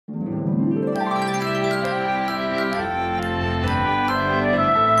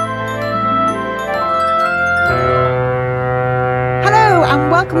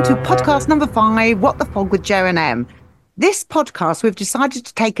welcome to podcast number 5, What the Fog with Jo and Em. This podcast, we've decided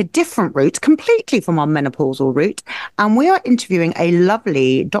to take a different route, completely from our menopausal route, and we are interviewing a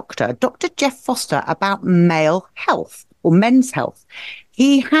lovely doctor, Dr. Jeff Foster, about male health or men's health.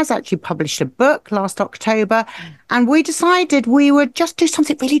 He has actually published a book last October, and we decided we would just do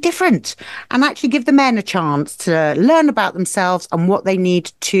something really different and actually give the men a chance to learn about themselves and what they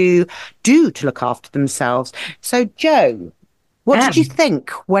need to do to look after themselves. So, Jo, what did you think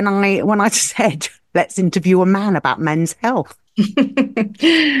when I said, let's interview a man about men's health?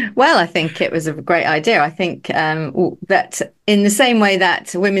 Well, I think it was a great idea. I think that in the same way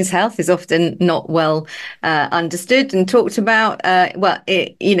that women's health is often not well understood and talked about,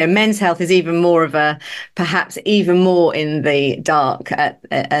 men's health is even more of perhaps even more in the dark at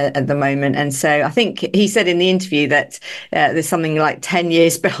the moment. And so I think he said in the interview that there's something like 10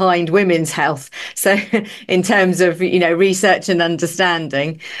 years behind women's health. So in terms of, research and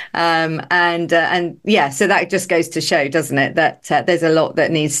understanding, so that just goes to show, doesn't it, that there's a lot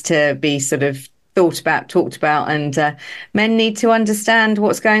that needs to be sort of thought about, talked about, and men need to understand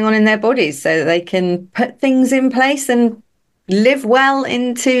what's going on in their bodies so that they can put things in place and live well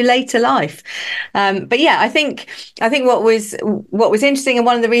into later life. I think what was interesting, and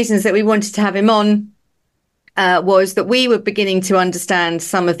one of the reasons that we wanted to have him on was that we were beginning to understand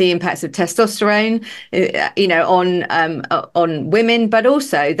some of the impacts of testosterone, on women, but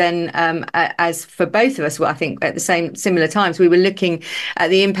also then, as for both of us, I think at the similar times, we were looking at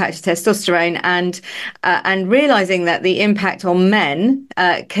the impact of testosterone and realizing that the impact on men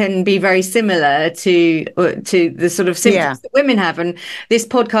can be very similar to the sort of symptoms that women have. And this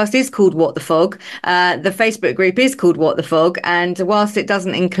podcast is called What the Fog. The Facebook group is called What the Fog, and whilst it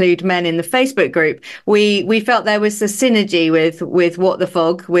doesn't include men in the Facebook group, we felt there was a synergy with What the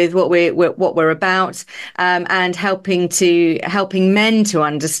Fog, with what we're about, and helping men to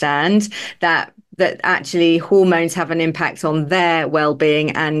understand that actually hormones have an impact on their well-being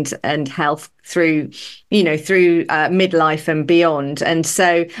and health through midlife and beyond.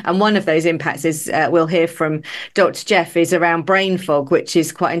 And one of those impacts is we'll hear from Dr. Jeff, is around brain fog, which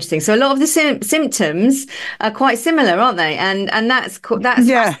is quite interesting. So a lot of the symptoms are quite similar, aren't they? And that's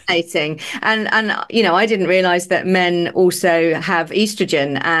fascinating. And I didn't realize that men also have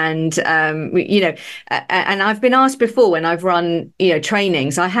estrogen, and and I've been asked before when I've run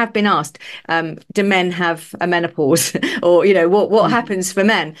trainings, I have been asked, do men have a menopause, or what happens for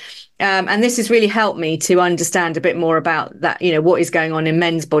men? And this has really helped me to understand a bit more about that, what is going on in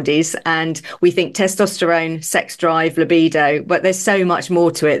men's bodies. And we think testosterone, sex drive, libido, but there's so much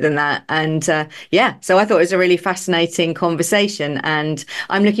more to it than that. And so I thought it was a really fascinating conversation. And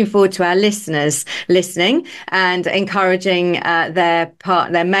I'm looking forward to our listeners listening and encouraging their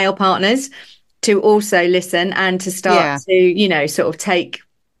male partners to also listen and to start to, sort of take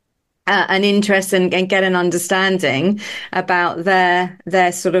an interest and get an understanding about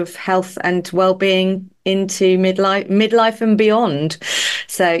their sort of health and well-being into midlife and beyond.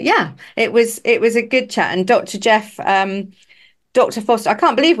 So it was a good chat. And Dr. Jeff, Dr. Foster, I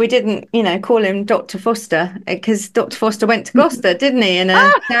can't believe we didn't, call him Dr. Foster, because Dr. Foster went to Gloucester, didn't he, in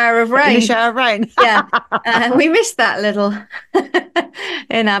a shower of rain? In a shower of rain. We missed that little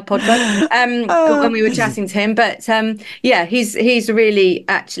in our podcast when we were chatting to him. But he's really,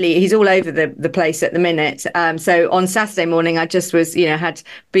 actually, he's all over the place at the minute. So on Saturday morning, I just was, had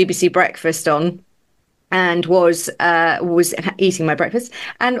BBC Breakfast on, and was eating my breakfast,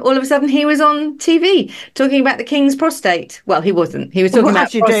 and all of a sudden he was on TV talking about the King's prostate. Well, he wasn't. He was talking about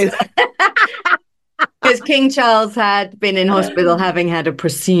prostate. Because King Charles had been in hospital having had a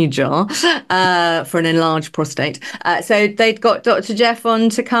procedure for an enlarged prostate. So they'd got Dr. Jeff on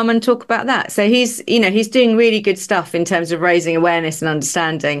to come and talk about that. So he's doing really good stuff in terms of raising awareness and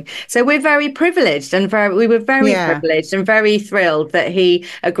understanding. So we're very privileged, and we were very privileged and very thrilled that he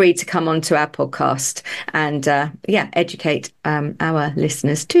agreed to come on to our podcast and educate our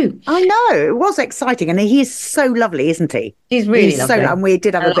listeners too. I know, it was exciting, and he's so lovely, isn't he? He's really lovely. And we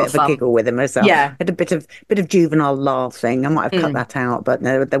did have a bit of a giggle with him as well. Yeah. Had a bit of juvenile laughing. I might have cut that out, but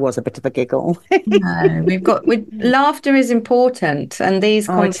no, there was a bit of a giggle. No, laughter is important, and these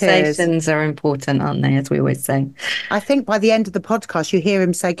conversations are important, aren't they, as we always say. I think by the end of the podcast, you hear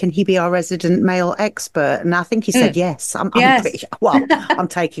him say, "Can he be our resident male expert?" And I think he said yes. I'm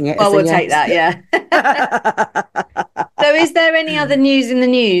taking it. Well, we'll take that, yeah. So is there any other news in the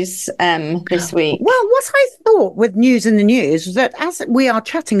news this week? Well, what I thought with news in the news was that as we are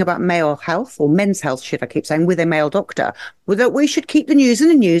chatting about male health, or men's health, should I keep saying, with a male doctor, that we should keep the news in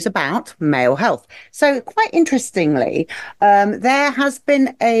the news about male health. So quite interestingly, there has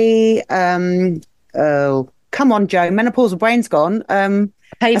been a, come on, Jo, menopausal brain's gone.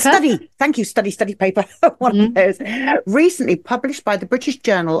 Paper? A study, thank you, study paper, one of those, recently published by the British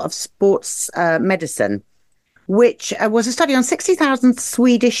Journal of Sports Medicine, which was a study on 60,000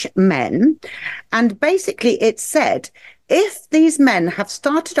 Swedish men. And basically it said, if these men have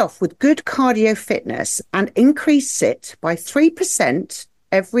started off with good cardio fitness and increase it by 3%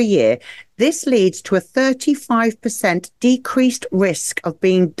 every year, this leads to a 35% decreased risk of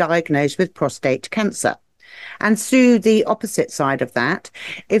being diagnosed with prostate cancer. And to the opposite side of that,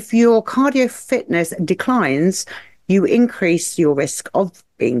 if your cardio fitness declines, you increase your risk of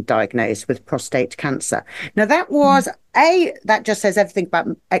being diagnosed with prostate cancer. Now, that just says everything about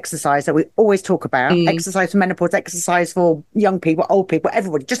exercise that we always talk about. Exercise for menopause, exercise for young people, old people,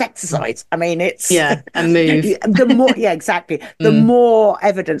 everybody, just exercise. I mean, it's... Yeah, and move. Exactly. The more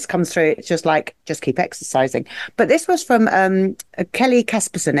evidence comes through, it's just like, just keep exercising. But this was from Kelly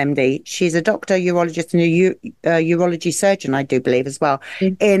Casperson, MD. She's a doctor, urologist, and a urology surgeon, I do believe, as well,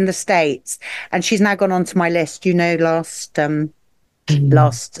 in the States. And she's now gone on to my list.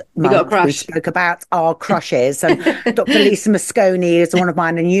 Last month we spoke about our crushes, and Dr. Lisa Mosconi is one of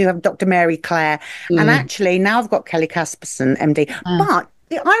mine, and you have Dr. Mary Claire, and actually now I've got Kelly Casperson, MD. But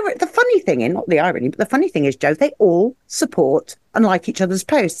the funny thing, not the irony, but the funny thing is, Jo, they all support and like each other's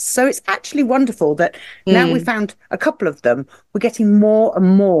posts. So it's actually wonderful that now we found a couple of them. We're getting more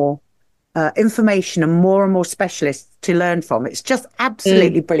and more information and more specialists to learn from. It's just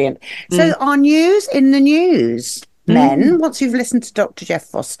absolutely brilliant. So our news in the news, men, once you've listened to Dr. Jeff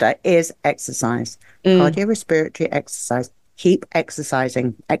Foster, is exercise. Cardiorespiratory exercise. Keep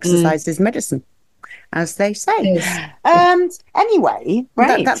exercising. Exercise is medicine, as they say. Anyway,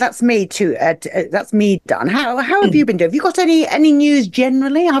 that's me too. That's me done. How have you been doing? Have you got any news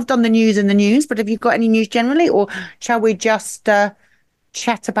generally? I've done the news in the news, but have you got any news generally, or shall we just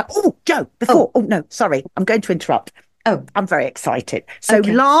chat about? Oh, Jo, before. Oh no, sorry, I'm going to interrupt. Oh, I'm very excited. So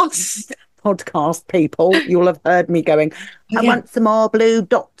last podcast, people, you'll have heard me going, I want some more blue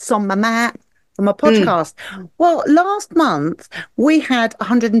dots on my map from a podcast. Well, last month we had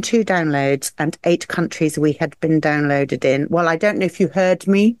 102 downloads and 8 countries we had been downloaded in. Well, I don't know if you heard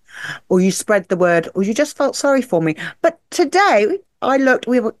me or you spread the word or you just felt sorry for me. But today I looked,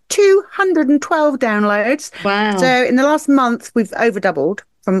 we were 212 downloads. Wow. So in the last month, we've over doubled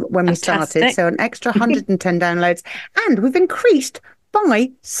from when we started. So an extra 110 downloads, and we've increased by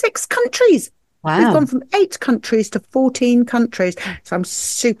 6 countries. Wow. We've gone from 8 countries to 14 countries. So I'm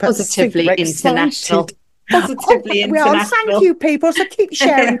super international. Positively international. Well, thank you, people. So keep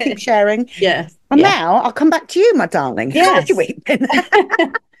sharing, keep sharing. Yes. And now I'll come back to you, my darling. Yes. How have you been?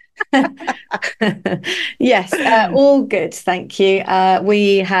 Yes, all good, thank you.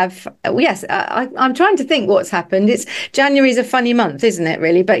 We have I'm trying to think what's happened. It's January's a funny month, isn't it,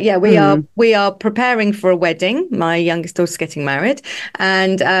 really? But yeah, we are preparing for a wedding. My youngest daughter's getting married,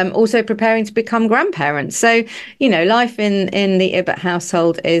 and also preparing to become grandparents. So life in the Ibbott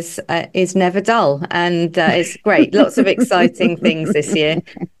household is never dull, and it's great. Lots of exciting things this year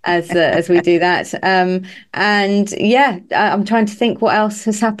as we do that. I'm trying to think what else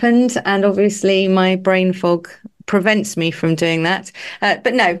has happened. And obviously my brain fog prevents me from doing that.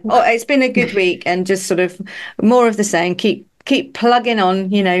 But no, it's been a good week, and just sort of more of the same. Keep plugging on,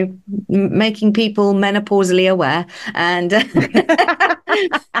 making people menopausally aware. And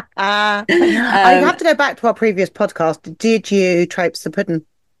I have to go back to our previous podcast. Did you traipse the pudding?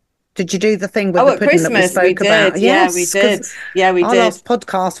 Did you do the thing with the pudding Christmas, that we spoke about? Yes, we did. Yeah, we did. Our last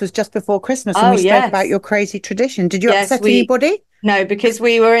podcast was just before Christmas, and we spoke about your crazy tradition. Did you upset anybody? No, because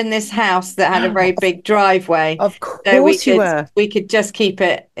we were in this house that had a very big driveway. Of course you were. We could just keep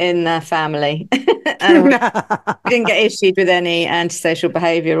it in the family. And we didn't get issued with any antisocial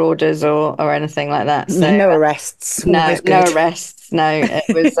behaviour orders or anything like that. So, no arrests. No arrests. No, it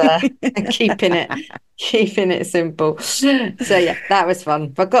was keeping it simple. So yeah, that was fun.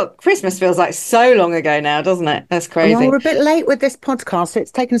 But God, Christmas feels like so long ago now, doesn't it? That's crazy. Well, we're a bit late with this podcast, so it's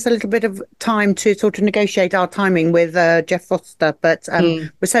taken us a little bit of time to sort of negotiate our timing with Jeff Foster, but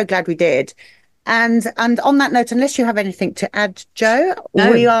we're so glad we did. And on that note, unless you have anything to add, Jo,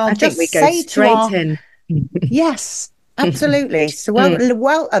 we are just say straight in. Yes, absolutely. So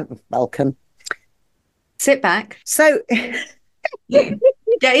welcome. Sit back. So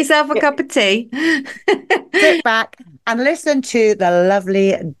get yourself a cup of tea. Sit back and listen to the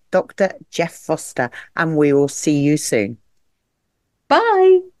lovely Dr. Jeff Foster, and we will see you soon.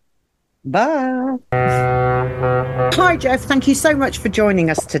 Bye. Bye. Hi, Jeff. Thank you so much for joining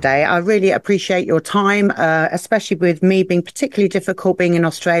us today. I really appreciate your time, especially with me being particularly difficult being in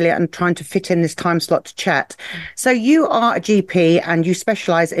Australia and trying to fit in this time slot to chat. So you are a GP and you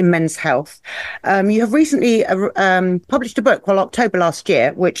specialise in men's health. You have recently published a book, well, October last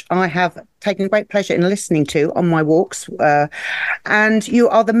year, which I have taken great pleasure in listening to on my walks. And you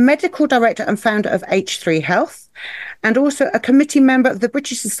are the medical director and founder of H3 Health, and also a committee member of the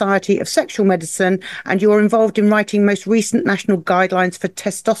British Society of Sexual Medicine, and you're involved in writing most recent national guidelines for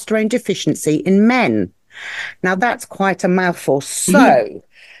testosterone deficiency in men. Now, that's quite a mouthful. So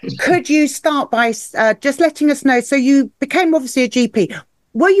could you start by just letting us know, so you became obviously a GP.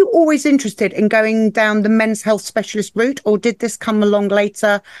 Were you always interested in going down the men's health specialist route, or did this come along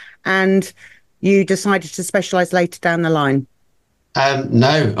later and you decided to specialise later down the line?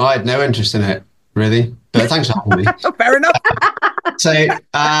 No, I had no interest in it, really. But thanks for having me. Fair enough. So,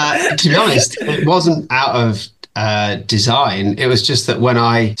 to be honest, it wasn't out of design. It was just that when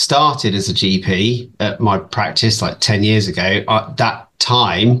I started as a GP at my practice, like 10 years ago, at that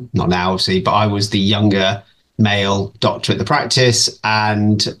time, not now, obviously, but I was the younger male doctor at the practice,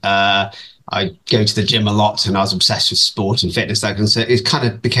 and I go to the gym a lot, and I was obsessed with sport and fitness. So it kind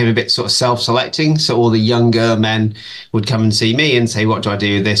of became a bit sort of self-selecting. So all the younger men would come and see me and say, what do I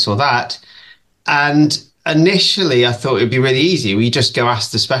do, this or that? And initially, I thought it'd be really easy. We just go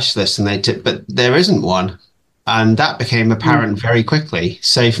ask the specialist, and but there isn't one. And that became apparent very quickly.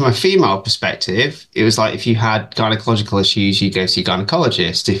 So from a female perspective, it was like if you had gynecological issues, you go see a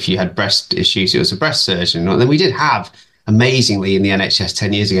gynecologist. If you had breast issues, it was a breast surgeon. And then we did have, amazingly, in the NHS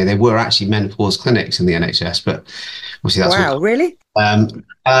 10 years ago, there were actually menopause clinics in the NHS, but obviously that's really?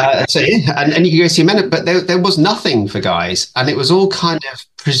 So yeah, and you could go see men, but there was nothing for guys, and it was all kind of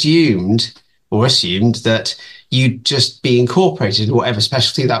presumed or assumed that you'd just be incorporated in whatever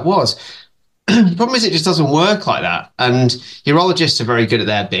specialty that was. The problem is it just doesn't work like that. And urologists are very good at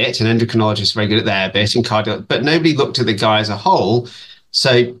their bit, and endocrinologists are very good at their bit, and cardio, but nobody looked at the guy as a whole.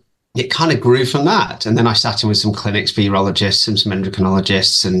 So it kind of grew from that. And then I sat in with some clinics for urologists and some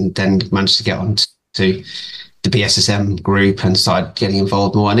endocrinologists, and then managed to get on to the BSSM group and started getting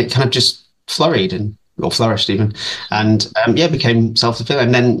involved more. And it kind of just flourished even, and became self-fulfilling.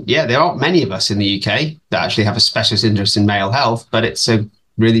 And then there aren't many of us in the UK that actually have a specialist interest in male health, but it's a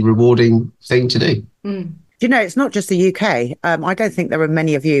really rewarding thing to do. You know, it's not just the UK. I don't think there are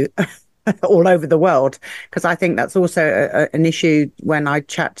many of you all over the world, because I think that's also an issue when I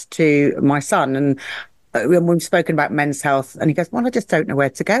chat to my son, and when we've spoken about men's health, and he goes, well, I just don't know where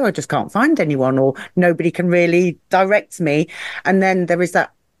to go. I just can't find anyone, or nobody can really direct me. And then there is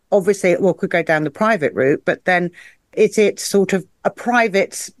that, obviously, could go down the private route, but then is it sort of a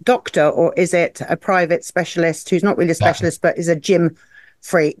private doctor, or is it a private specialist who's not really a specialist, but is a gym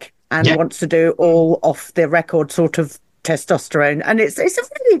freak and wants to do all off the record sort of testosterone? And it's a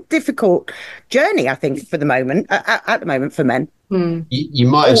really difficult journey, I think, for the moment, at the moment, for men. You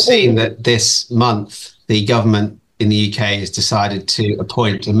might have seen that this month the government in the UK has decided to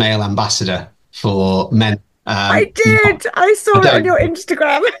appoint a male ambassador for men. I did. I saw it on your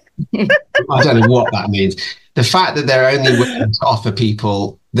Instagram. I don't know what that means. The fact that they're only willing to offer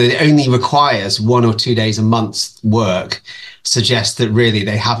people that it only requires 1 or 2 days a month work suggests that really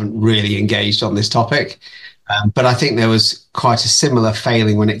they haven't really engaged on this topic. But I think there was quite a similar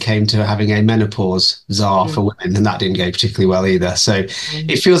failing when it came to having a menopause czar for women, and that didn't go particularly well either. So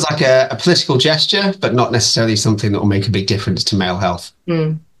it feels like a political gesture, but not necessarily something that will make a big difference to male health.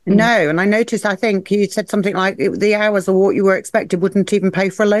 No, and I noticed, I think you said something like the hours or what you were expected wouldn't even pay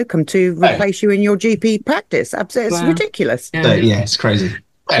for a locum to replace you in your GP practice. Absolutely, it's ridiculous. It's crazy.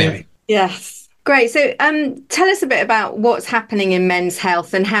 Anyway. Yes. Great. So tell us a bit about what's happening in men's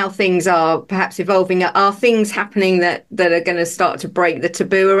health and how things are perhaps evolving. Are things happening that are going to start to break the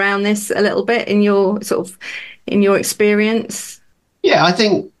taboo around this a little bit in your experience? Yeah, I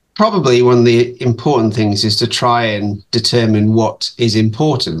think probably one of the important things is to try and determine what is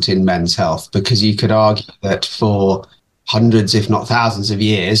important in men's health, because you could argue that for hundreds, if not thousands of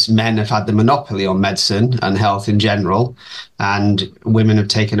years, men have had the monopoly on medicine and health in general, and women have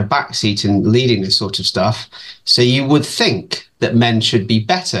taken a backseat in leading this sort of stuff. So you would think that men should be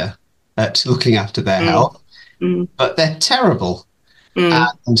better at looking after their health, but they're terrible.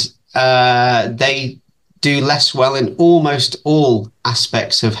 And they do less well in almost all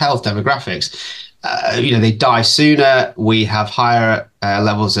aspects of health demographics. They die sooner. We have higher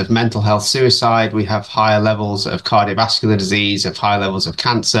levels of mental health suicide. We have higher levels of cardiovascular disease, of higher levels of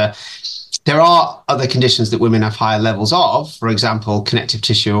cancer. There are other conditions that women have higher levels of, for example, connective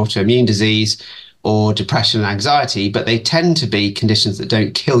tissue autoimmune disease, or depression and anxiety, but they tend to be conditions that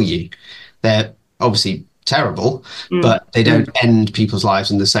don't kill you. They're obviously terrible, but they don't end people's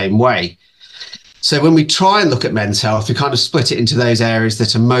lives in the same way. So when we try and look at men's health, we kind of split it into those areas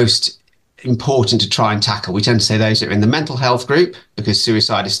that are most important to try and tackle. We tend to say those are in the mental health group, because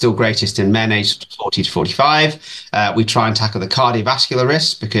suicide is still greatest in men aged 40 to 45. We try and tackle the cardiovascular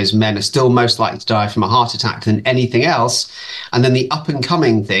risks, because men are still most likely to die from a heart attack than anything else. And then the up and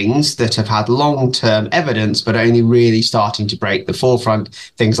coming things that have had long-term evidence, but only really starting to break the forefront,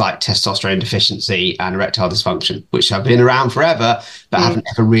 things like testosterone deficiency and erectile dysfunction, which have been around forever, but haven't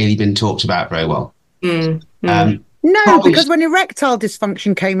ever really been talked about very well. No, because when erectile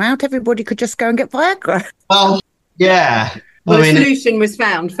dysfunction came out, everybody could just go and get Viagra. Well, yeah. Well, the solution was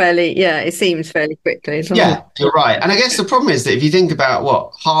found it seems fairly quickly as well. Yeah, you're right. And I guess the problem is that if you think about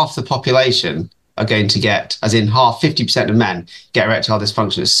what half the population are going to get, as in 50% of men get erectile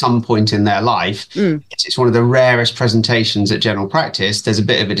dysfunction at some point in their life, it's one of the rarest presentations at general practice. There's a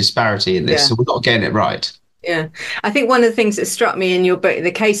bit of a disparity in this, so we're not getting it right. Yeah, I think one of the things that struck me in your book, the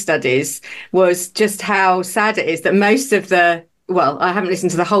case studies, was just how sad it is that most of I haven't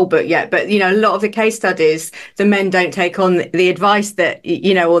listened to the whole book yet, but, a lot of the case studies, the men don't take on the advice that,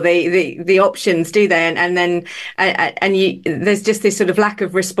 or the options, do they? There's just this sort of lack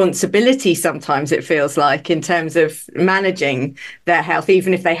of responsibility sometimes, it feels like, in terms of managing their health,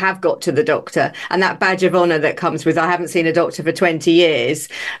 even if they have got to the doctor. And that badge of honor that comes with, I haven't seen a doctor for 20 years,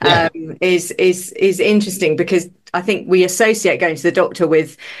 is interesting, because I think we associate going to the doctor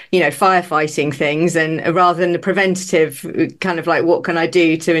with, firefighting things, and rather than the preventative kind of like, what can I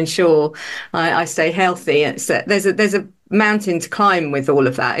do to ensure I stay healthy? There's a mountain to climb with all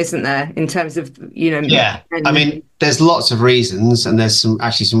of that, isn't there? In terms of, Yeah, I mean, there's lots of reasons, and there's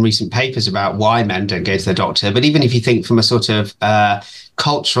some recent papers about why men don't go to the doctor. But even if you think from a sort of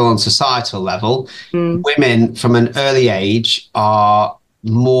cultural and societal level, women from an early age are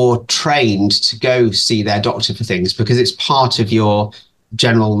more trained to go see their doctor for things, because it's part of your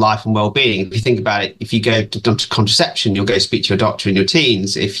general life and well-being. If you think about it, if you go to contraception, you'll go speak to your doctor in your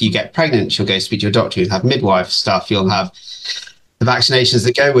teens. If you get pregnant, you'll go speak to your doctor. You'll have midwife stuff. You'll have the vaccinations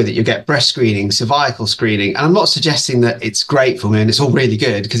that go with it. You'll get breast screening, cervical screening. And I'm not suggesting that it's great for women. It's all really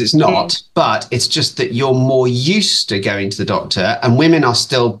good, because it's not. But it's just that you're more used to going to the doctor, and women are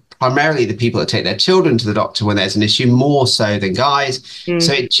still primarily the people that take their children to the doctor when there's an issue, more so than guys.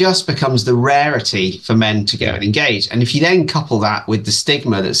 So it just becomes the rarity for men to go and engage. And if you then couple that with the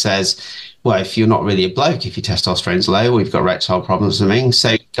stigma that says, well, if you're not really a bloke, if your testosterone's low, or you've got erectile problems or something,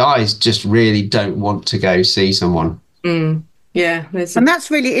 so guys just really don't want to go see someone. Yeah, and that's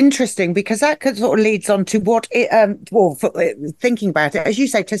really interesting, because that sort of leads on to what thinking about it, as you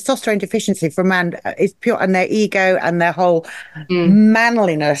say, testosterone deficiency for a man is pure, and their ego and their whole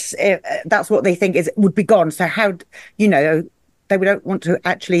manliness, that's what they think would be gone. So how, they don't want to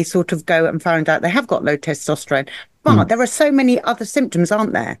actually sort of go and find out they have got low testosterone. But there are so many other symptoms,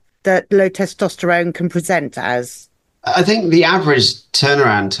 aren't there, that low testosterone can present as? I think the average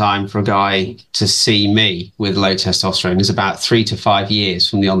turnaround time for a guy to see me with low testosterone is about 3 to 5 years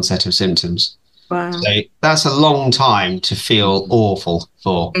from the onset of symptoms. Wow. So that's a long time to feel awful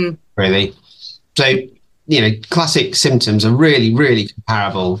for, really. So, classic symptoms are really, really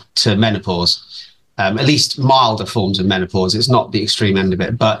comparable to menopause, at least milder forms of menopause. It's not the extreme end of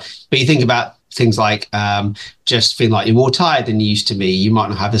it. But you think about things like just feeling like you're more tired than you used to be. You might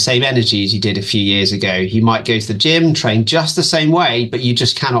not have the same energy as you did a few years ago. You might go to the gym, train just the same way, but you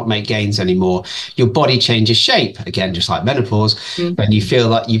just cannot make gains anymore. Your body changes shape, again, just like menopause. And you feel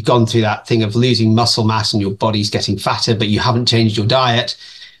like you've gone through that thing of losing muscle mass and your body's getting fatter, but you haven't changed your diet.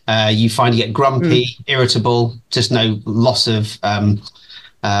 You find you get grumpy, irritable, just no loss of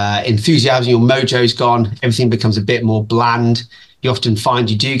enthusiasm. Your mojo's gone. Everything becomes a bit more bland. You often find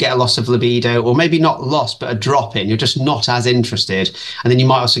you do get a loss of libido, or maybe not loss, but a drop in. You're just not as interested. And then you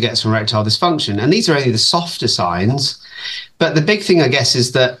might also get some erectile dysfunction. And these are only the softer signs. But the big thing, I guess,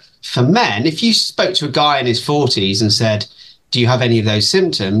 is that for men, if you spoke to a guy in his 40s and said, do you have any of those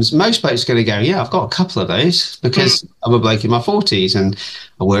symptoms? Most blokes are going to go, yeah, I've got a couple of those, because I'm a bloke in my 40s and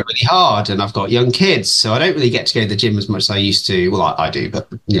I work really hard and I've got young kids. So I don't really get to go to the gym as much as I used to. Well, I do, but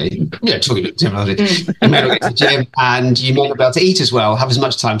talking about the gym, you may not get to the gym, and you may not be able to eat as well, have as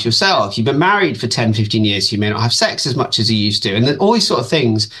much time to yourself. You've been married for 10, 15 years. You may not have sex as much as you used to. And then all these sort of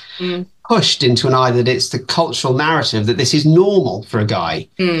things pushed into an eye that it's the cultural narrative that this is normal for a guy.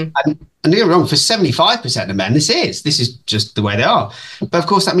 And don't get me wrong, for 75% of men, this is just the way they are. But of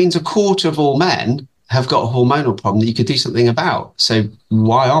course, that means a quarter of all men have got a hormonal problem that you could do something about. So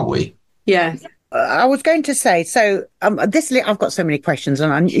why aren't we? Yeah. I was going to say, so I've got so many questions,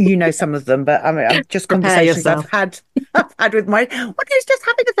 and you know some of them, but I mean, just conversations I've had with my, he's just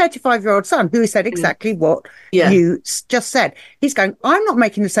having a 35-year-old son who said exactly what you just said. He's going, I'm not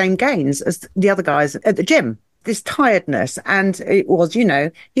making the same gains as the other guys at the gym. This tiredness, and it was,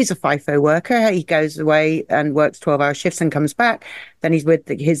 he's a FIFO worker. He goes away and works 12-hour shifts and comes back. Then he's with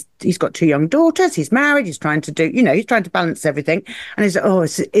he's got 2 young daughters. He's married. He's trying to do, he's trying to balance everything. And he's like, oh,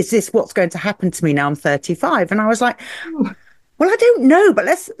 is this what's going to happen to me now? I'm 35. And I was like, well, I don't know, but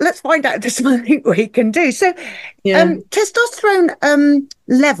let's find out if there's something we can do. So, testosterone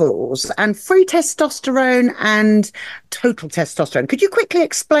levels and free testosterone and total testosterone. Could you quickly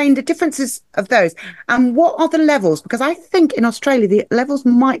explain the differences of those and what are the levels? Because I think in Australia the levels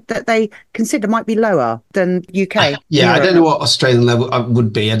that they consider might be lower than UK. I don't know what Australian level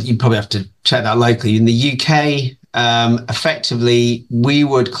would be. You'd probably have to check that locally. In the UK, effectively, we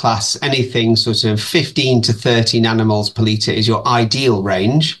would class anything sort of 15 to 30 nanomoles per litre is your ideal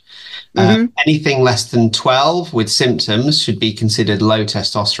range. Anything less than 12 with symptoms should be considered low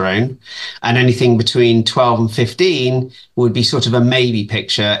testosterone. And anything between 12 and 15 would be sort of a maybe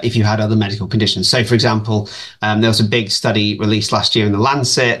picture if you had other medical conditions. So, for example, there was a big study released last year in the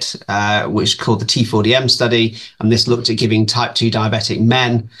Lancet, which called the T4DM study. And this looked at giving type 2 diabetic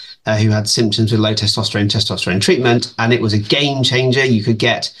men who had symptoms with low testosterone treatment. And it was a game changer. You could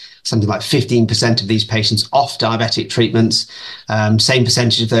get something like 15% of these patients off diabetic treatments. Same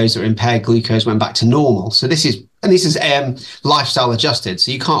percentage of those that were impaired glucose went back to normal. So this is lifestyle adjusted.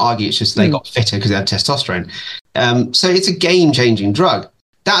 So you can't argue it's just they got fitter because they had testosterone. So it's a game-changing drug.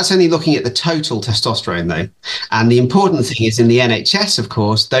 That's only looking at the total testosterone, though. And the important thing is in the NHS, of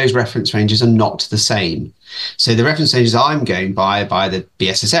course, those reference ranges are not the same. So the reference ranges I'm going by the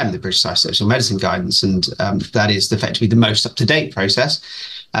BSSM, the British Society of Sexual Medicine guidance, and that is effectively the most up-to-date process.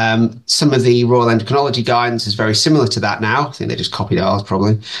 Some of the Royal Endocrinology guidance is very similar to that now. I think they just copied ours,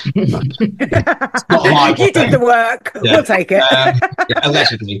 probably. It's not my you did the work. Yeah. We'll take it.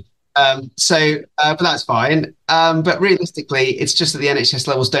 Allegedly. But that's fine. But realistically, it's just that the NHS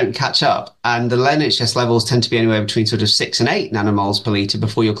levels don't catch up. And the NHS levels tend to be anywhere between sort of 6 and 8 nanomoles per litre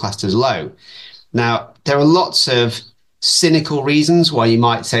before you're classed as low. Now, there are lots of cynical reasons why you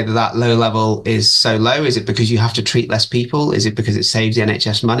might say that low level is so low. Is it because you have to treat less people? Is it because it saves the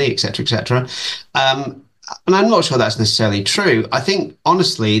NHS money, et cetera, et cetera? And I'm not sure that's necessarily true. I think,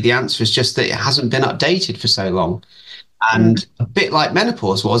 honestly, the answer is just that it hasn't been updated for so long. And a bit like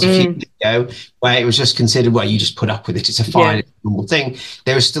menopause was a few years ago, where it was just considered, well, you just put up with it. It's a fine, normal thing.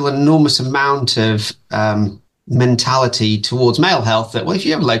 There is still an enormous amount of mentality towards male health that, well, if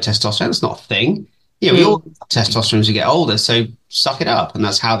you have low testosterone, it's not a thing. We all have testosterone as we get older, so suck it up. And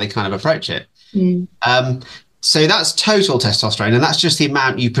that's how they kind of approach it. So that's total testosterone, and that's just the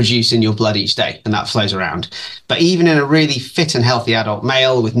amount you produce in your blood each day, and that flows around. But even in a really fit and healthy adult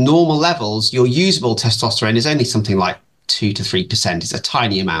male with normal levels, your usable testosterone is only something like 2 to 3%. It's a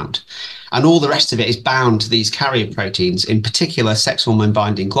tiny amount. And all the rest of it is bound to these carrier proteins, in particular sex hormone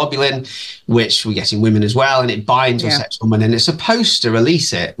binding globulin, which we get in women as well, and it binds your sex hormone, and it's supposed to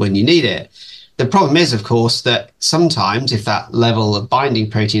release it when you need it. The problem is, of course, that sometimes if that level of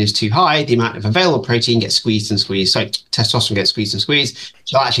binding protein is too high, the amount of available protein gets squeezed and squeezed. So testosterone gets squeezed and squeezed.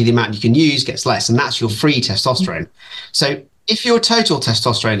 So actually the amount you can use gets less, and that's your free testosterone. So if your total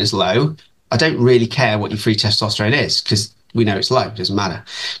testosterone is low, I don't really care what your free testosterone is, because we know it's low, it doesn't matter.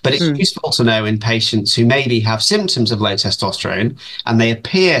 But it's useful to know in patients who maybe have symptoms of low testosterone and they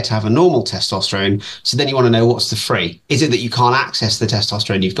appear to have a normal testosterone. So then you want to know, what's the free? Is it that you can't access the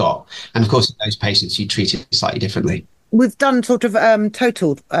testosterone you've got? And of course, in those patients, you treat it slightly differently. We've done sort of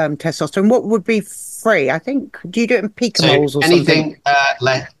total testosterone. What would be free? I think, do you do it in picomoles or anything,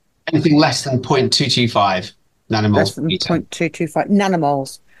 something? Anything less than 0.225 nanomoles. Less than 0.225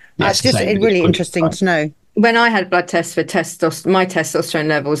 nanomoles. That's just really interesting to know. When I had blood tests for my testosterone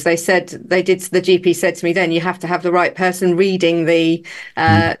levels, the GP said to me then, you have to have the right person reading the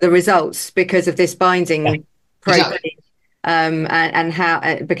results because of this binding protein, and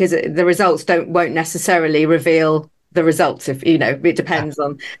how, because the results won't necessarily reveal the results, if it depends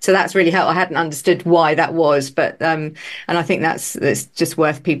on. So that's really how I hadn't understood why that was, but and I think that's just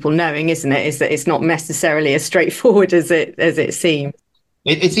worth people knowing, isn't it? Is that it's not necessarily as straightforward as it seems.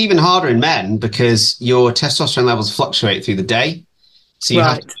 It's even harder in men because your testosterone levels fluctuate through the day. So you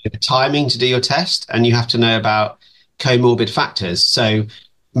have to know the timing to do your test, and you have to know about comorbid factors. So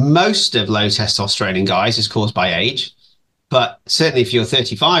most of low testosterone in guys is caused by age. But certainly if you're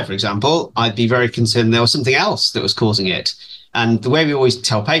 35, for example, I'd be very concerned there was something else that was causing it. And the way we always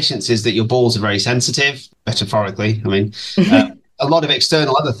tell patients is that your balls are very sensitive, metaphorically. I mean, a lot of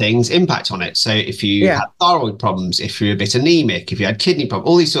external other things impact on it. So if you had thyroid problems, if you're a bit anemic, if you had kidney problems,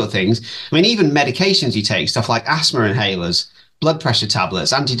 all these sort of things. I mean, even medications you take, stuff like asthma inhalers, blood pressure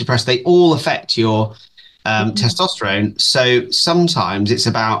tablets, antidepressants, they all affect your testosterone. So sometimes it's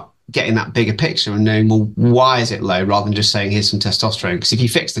about getting that bigger picture and knowing, well, why is it low, rather than just saying, here's some testosterone. Because if you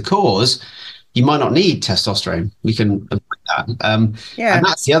fix the cause, you might not need testosterone. We can avoid that. And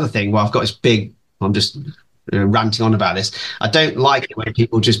that's the other thing. Well, I've got this big, I'm just ranting on about this. I don't like it when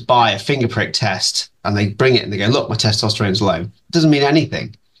people just buy a finger prick test and they bring it and they go, look, my testosterone's low. It doesn't mean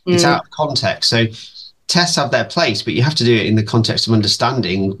anything. It's out of context. So tests have their place, but you have to do it in the context of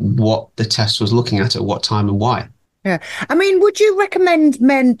understanding what the test was looking at what time and why. Yeah. I mean, would you recommend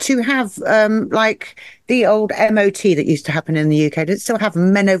men to have like the old MOT that used to happen in the UK? Does it still have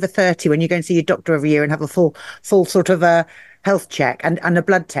men over 30 when you go and see your doctor every year and have a full sort of a health check and a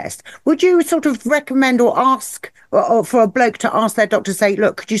blood test? Would you sort of recommend or ask or for a bloke to ask their doctor, say,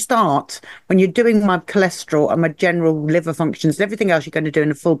 look, could you start when you're doing my cholesterol and my general liver functions and everything else you're going to do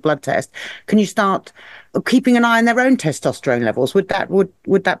in a full blood test? Can you start keeping an eye on their own testosterone levels? Would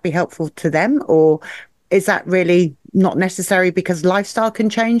that be helpful to them, or is that really not necessary because lifestyle can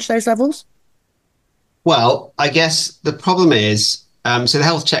change those levels? Well, I guess the problem is, so the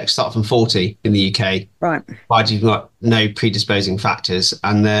health checks start from 40 in the UK. Right. Provided you've got no predisposing factors.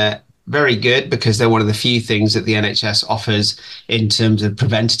 And they're very good because they're one of the few things that the NHS offers in terms of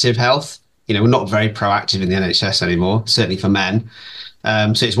preventative health. You know, we're not very proactive in the NHS anymore, certainly for men.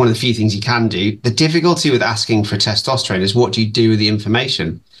 So it's one of the few things you can do. The difficulty with asking for testosterone is, what do you do with the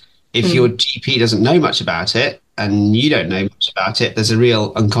information? If your GP doesn't know much about it and you don't know much about it, there's a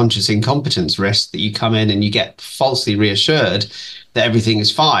real unconscious incompetence risk that you come in and you get falsely reassured that everything is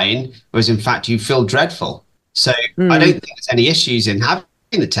fine, whereas in fact you feel dreadful. So I don't think there's any issues in having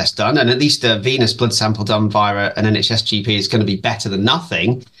the test done, and at least a venous blood sample done via an NHS GP is going to be better than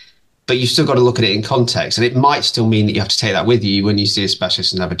nothing. But you've still got to look at it in context, and it might still mean that you have to take that with you when you see a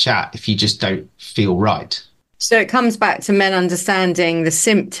specialist and have a chat if you just don't feel right. So it comes back to men understanding the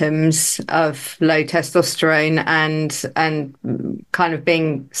symptoms of low testosterone and kind of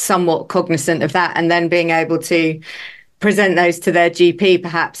being somewhat cognizant of that, and then being able to present those to their GP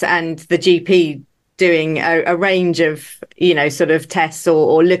perhaps, and the GP doing a range of, you know, sort of tests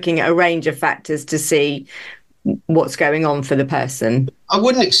or looking at a range of factors to see what's going on for the person. I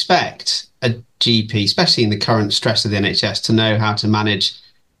wouldn't expect a GP, especially in the current stress of the NHS, to know how to manage,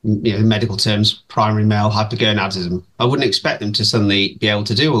 you know, in medical terms, primary male hypergonadism. I wouldn't expect them to suddenly be able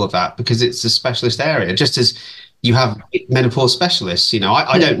to do all of that because it's a specialist area, just as you have menopause specialists. You know,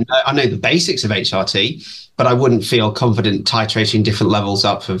 I don't know, I know the basics of HRT, but I wouldn't feel confident titrating different levels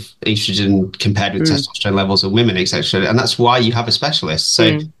up of estrogen compared with testosterone levels of women, etc. And that's why you have a specialist.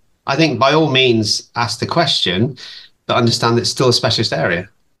 So I think by all means ask the question, but understand that it's still a specialist area.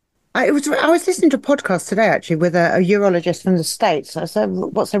 I was listening to a podcast today actually with a urologist from the States. I said,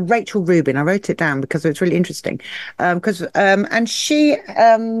 what's her? Rachel Rubin. I wrote it down because it's really interesting. And she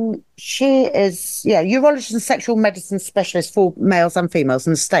is urologist and sexual medicine specialist for males and females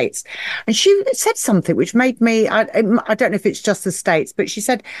in the States. And she said something which made me, I don't know if it's just the States, but she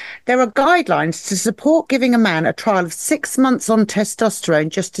said there are guidelines to support giving a man a trial of 6 months on testosterone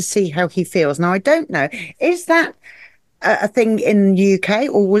just to see how he feels. Now, I don't know, is that a thing in the UK,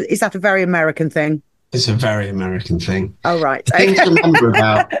 or is that a very American thing? It's a very American thing. Oh, right. The thing to remember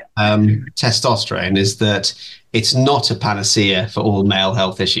about testosterone is that it's not a panacea for all male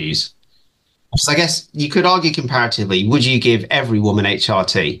health issues. So I guess you could argue comparatively, would you give every woman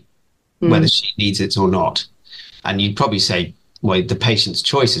HRT, whether she needs it or not? And you'd probably say, well, the patient's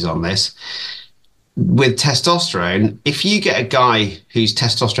choice is on this. With testosterone, if you get a guy whose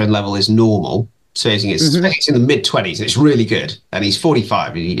testosterone level is normal, so it's in the mid-20s, and it's really good, and he's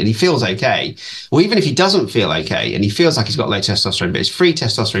 45 and he feels okay. Well, even if he doesn't feel okay and he feels like he's got low testosterone, but his free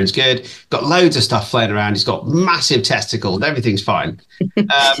testosterone's good, got loads of stuff flying around, he's got massive testicles, everything's fine.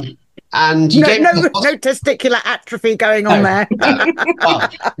 And you no testicular atrophy going on there. Well,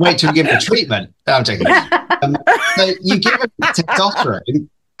 wait till you give him a treatment. No, I'm joking. So you give him testosterone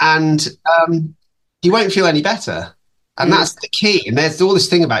and he won't feel any better. And that's the key. And there's all this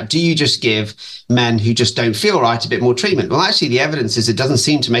thing about, do you just give men who just don't feel right a bit more treatment? Well, actually, the evidence is it doesn't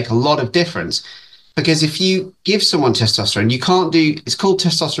seem to make a lot of difference. Because if you give someone testosterone, you can't do, it's called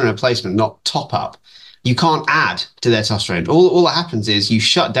testosterone replacement, not top up. You can't add to their testosterone. All that happens is you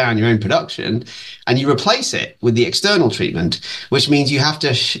shut down your own production and you replace it with the external treatment, which means you have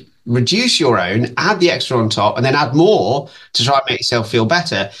to reduce your own, add the extra on top, and then add more to try and make yourself feel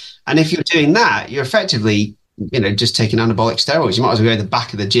better. And if you're doing that, you're effectively, just taking anabolic steroids. You might as well go to the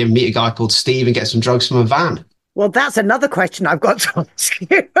back of the gym, meet a guy called Steve and get some drugs from a van. Well, that's another question I've got to ask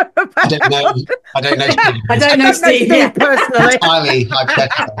you about. I don't know. I don't know. I don't know Steve personally. Entirely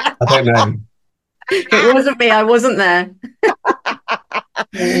hypothetical. I don't know. It wasn't me. I wasn't there.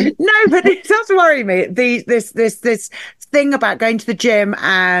 No, but it does worry me. This thing about going to the gym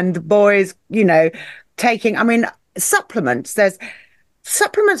and boys, taking. I mean, supplements. There's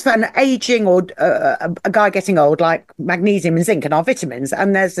supplements for an aging or a guy getting old, like magnesium and zinc and our vitamins.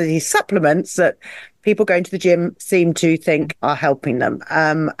 And there's these supplements that people going to the gym seem to think are helping them.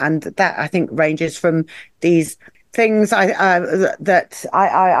 And that I think ranges from these things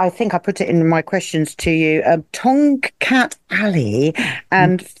I think I put it in my questions to you. Tongkat Ali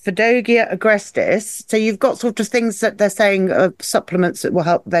and Phagogia agrestis. So you've got sort of things that they're saying supplements that will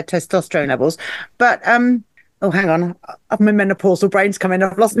help their testosterone levels. But oh, hang on, my menopausal brain's coming.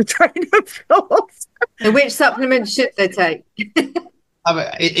 I've lost my train of thought. So which supplements should they take?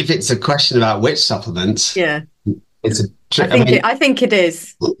 If it's a question about which supplements, yeah, it's a. I think it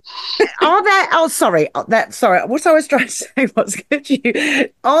is. Are there? Oh, sorry. Sorry. What I was trying to say was,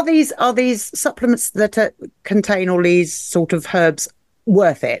 are these supplements that contain all these sort of herbs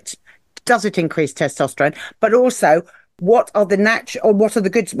worth it? Does it increase testosterone? But also, what are the what's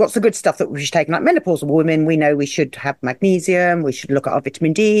the good stuff that we should take? Like menopausal women, we know we should have magnesium. We should look at our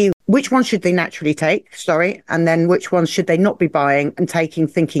vitamin D. Which ones should they naturally take? Sorry, and then which ones should they not be buying and taking,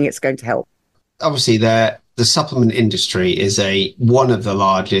 thinking it's going to help? Obviously, the supplement industry is one of the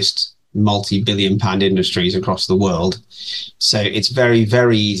largest multi-billion-pound industries across the world. So it's very,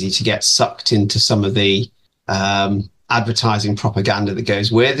 very easy to get sucked into some of the advertising propaganda that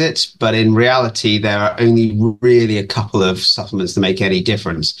goes with it. But in reality, there are only really a couple of supplements that make any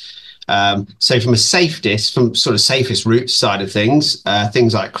difference. So from safest route side of things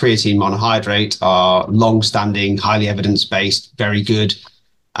like creatine monohydrate are long-standing, highly evidence-based, very good,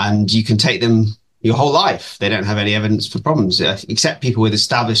 and you can take them your whole life. They don't have any evidence for problems, except people with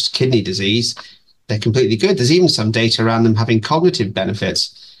established kidney disease. They're completely good. There's even some data around them having cognitive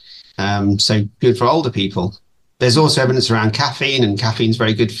benefits. So good for older people. There's also evidence around caffeine, and caffeine's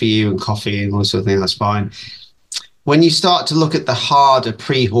very good for you, and coffee and all sorts of things. That's fine. When you start to look at the harder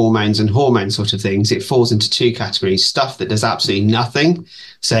pre-hormones and hormone sort of things, it falls into two categories: stuff that does absolutely nothing.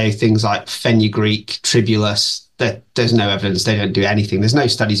 So things like fenugreek, tribulus, there's no evidence. They don't do anything. There's no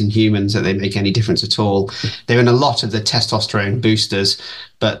studies in humans that they make any difference at all. They're in a lot of the testosterone boosters,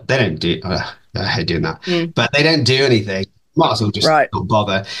 but they don't do, I hate doing that, but they don't do anything. Might as well just not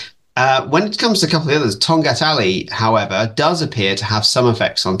bother. When it comes to a couple of the others, Tongkat Ali, however, does appear to have some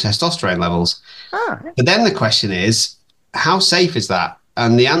effects on testosterone levels. But then the question is, how safe is that?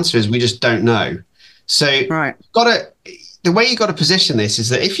 And the answer is we just don't know. So the way you've got to position this is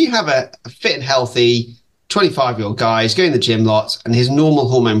that if you have a fit and healthy 25-year-old guy who's going to the gym lots and his normal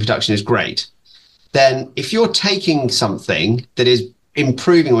hormone production is great, then if you're taking something that is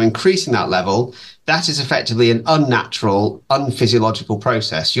improving or increasing that level, that is effectively an unnatural, unphysiological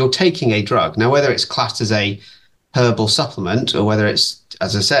process. You're taking a drug. Now, whether it's classed as a herbal supplement or whether it's,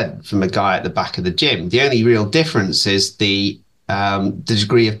 as I said, from a guy at the back of the gym, the only real difference is the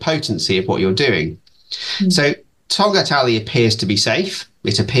degree of potency of what you're doing. So Tongkat Ali appears to be safe.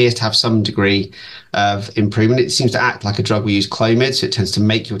 It appears to have some degree of improvement. It seems to act like a drug we use, Clomid, so it tends to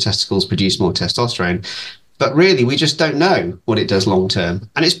make your testicles produce more testosterone. But really, we just don't know what it does long term.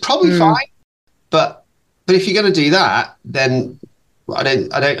 And it's probably fine. But if you're going to do that, then I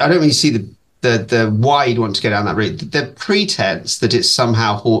don't really see the why you'd want to go down that route. The pretense that it's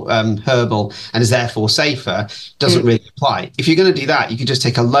somehow herbal and is therefore safer doesn't really apply. If you're going to do that, you could just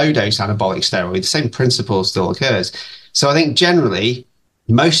take a low dose anabolic steroid. The same principle still occurs. So I think generally,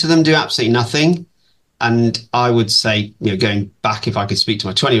 most of them do absolutely nothing. And I would say, going back, if I could speak to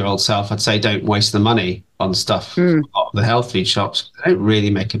my 20-year-old self, I'd say don't waste the money on stuff at the health food shops. They don't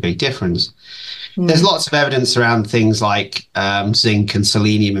really make a big difference. There's lots of evidence around things like zinc and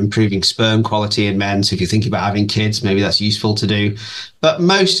selenium improving sperm quality in men. So if you're thinking about having kids, maybe that's useful to do. But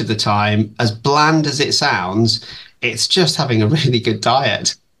most of the time, as bland as it sounds, it's just having a really good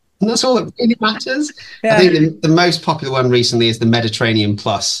diet. And that's all that really matters. Yeah. I think the most popular one recently is the Mediterranean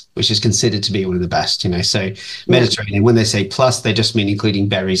Plus, which is considered to be one of the best. So Mediterranean, when they say plus, they just mean including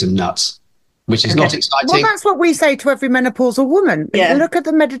berries and nuts, which is not exciting. Well, that's what we say to every menopausal woman. Yeah. Look at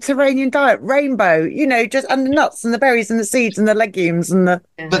the Mediterranean diet, rainbow, just and the nuts and the berries and the seeds and the legumes and the.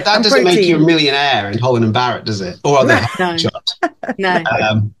 But that doesn't make you a millionaire in Holland and Barrett, does it? Or are they?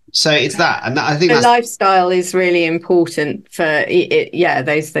 No. So it's that, and I think the lifestyle is really important for it. Yeah,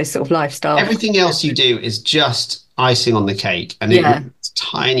 those sort of lifestyle. Everything else you do is just icing on the cake, and it's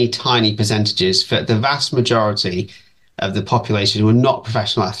tiny percentages. For the vast majority, of the population who are not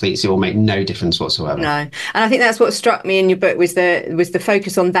professional athletes, it will make no difference whatsoever. No, and I think that's what struck me in your book was the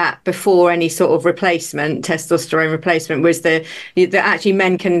focus on that before any sort of replacement, testosterone replacement, was that actually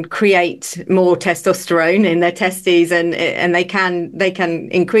men can create more testosterone in their testes, and they can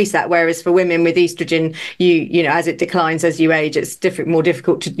increase that, whereas for women with estrogen, you know, as it declines as you age, it's more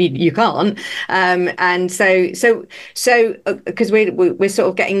difficult to, you can't, and so because we're sort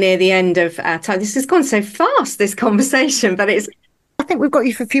of getting near the end of our time. This has gone so fast, this conversation, but it's. I think we've got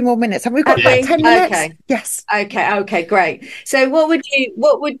you for a few more minutes. Have we got 10 minutes? Okay. Yes. Okay, great. So what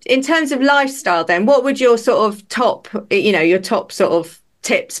would in terms of lifestyle then, what would your sort of top sort of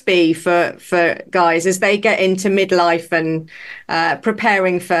tips be for guys as they get into midlife and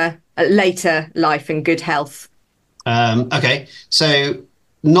preparing for later life and good health? Okay. So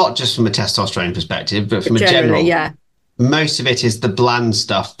not just from a testosterone perspective, but from a general, most of it is the bland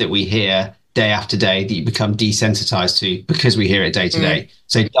stuff that we hear day after day that you become desensitized to because we hear it day to day.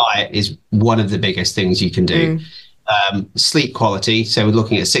 So diet is one of the biggest things you can do. Sleep quality. So we're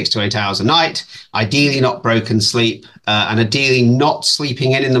looking at 6 to 8 hours a night, ideally not broken sleep, and ideally not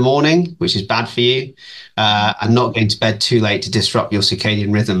sleeping in the morning, which is bad for you, and not going to bed too late to disrupt your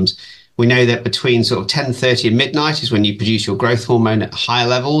circadian rhythms. We know that between sort of 10:30 and midnight is when you produce your growth hormone at higher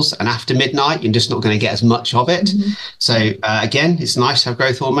levels. And after midnight, you're just not going to get as much of it. So again, it's nice to have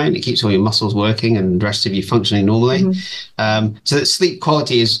growth hormone. It keeps all your muscles working and the rest of you functioning normally. So that sleep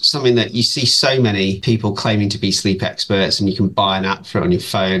quality is something that you see so many people claiming to be sleep experts, and you can buy an app for it on your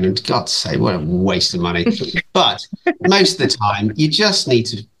phone. And God's sake, what a waste of money. But most of the time, you just need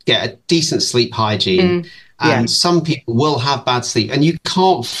to get a decent sleep hygiene. And some people will have bad sleep, and you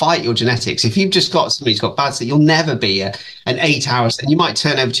can't fight your genetics. If you've just got somebody who's got bad sleep, you'll never be an 8 hours. And you might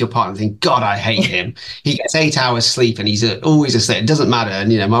turn over to your partner and think, God, I hate him. He gets 8 hours sleep and he's always asleep. It doesn't matter.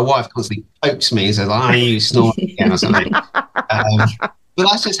 And, you know, my wife constantly pokes me and says, "Are you snoring again?" or something. But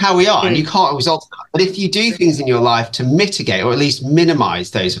that's just how we are, and you can't always alter that. But if you do things in your life to mitigate or at least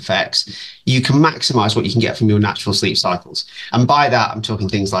minimize those effects, you can maximize what you can get from your natural sleep cycles. And by that, I'm talking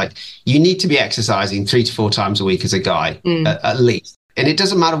things like you need to be exercising 3 to 4 times a week as a guy, at least. And it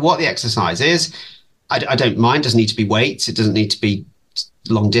doesn't matter what the exercise is. I don't mind. It doesn't need to be weights. It doesn't need to be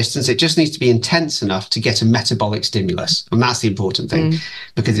long distance. It just needs to be intense enough to get a metabolic stimulus, and that's the important thing,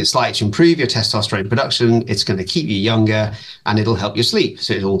 because it's likely to improve your testosterone production, it's going to keep you younger, and it'll help your sleep,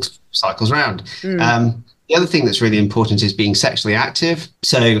 so it all cycles around. The other thing that's really important is being sexually active,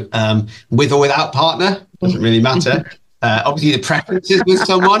 so with or without partner, doesn't really matter. Obviously the preference is with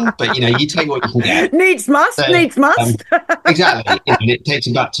someone, but you know, you take what you can get. Needs must. Exactly. And it takes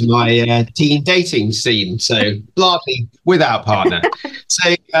me back to my teen dating scene. So largely without partner.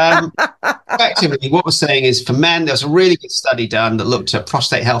 So effectively what we're saying is for men, there's a really good study done that looked at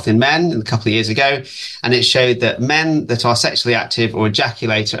prostate health in men a couple of years ago. And it showed that men that are sexually active or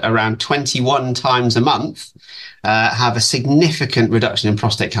ejaculate around 21 times a month have a significant reduction in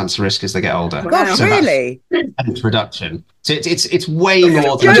prostate cancer risk as they get older. Gosh, so really? Reduction. So it's way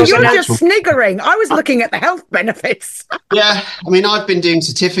more than you're just sniggering. I was looking at the health benefits. Yeah, I mean, I've been doing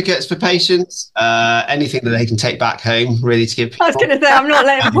certificates for patients, anything that they can take back home, really, to give people. I was going to say, I'm not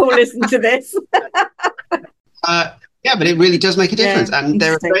letting Paul listen to this. Yeah, but it really does make a difference. And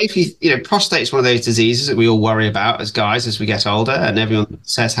there are very few, you know, prostate's one of those diseases that we all worry about as guys as we get older. And everyone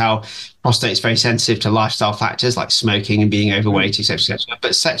says how prostate is very sensitive to lifestyle factors like smoking and being overweight, etc., etc.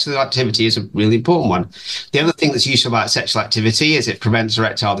 But sexual activity is a really important one. The other thing that's useful about sexual activity is it prevents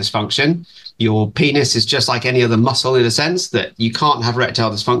erectile dysfunction. Your penis is just like any other muscle in a sense that you can't have erectile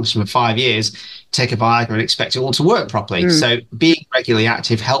dysfunction for 5 years, take a Viagra and expect it all to work properly. So being regularly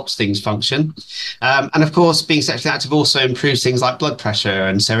active helps things function. And of course, being sexually active also improves things like blood pressure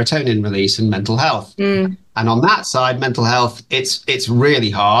and serotonin release and mental health. And on that side, mental health, it's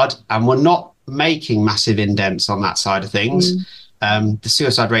really hard. And we're not making massive indents on that side of things. The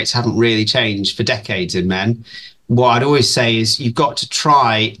suicide rates haven't really changed for decades in men. What I'd always say is you've got to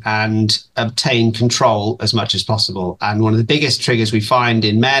try and obtain control as much as possible. And one of the biggest triggers we find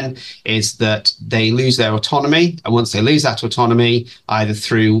in men is that they lose their autonomy. And once they lose that autonomy, either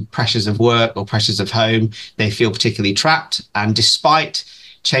through pressures of work or pressures of home, they feel particularly trapped. And despite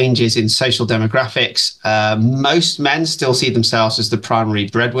changes in social demographics, most men still see themselves as the primary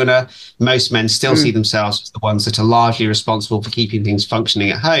breadwinner. Most men still see themselves as the ones that are largely responsible for keeping things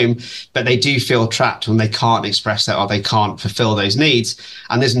functioning at home, but they do feel trapped when they can't express that or they can't fulfill those needs.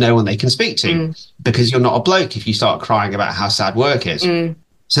 And there's no one they can speak to because you're not a bloke if you start crying about how sad work is.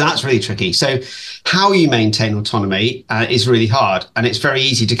 So that's really tricky. So how you maintain autonomy is really hard. And it's very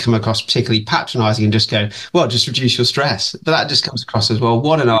easy to come across particularly patronizing and just go, well, just reduce your stress. But that just comes across as, well,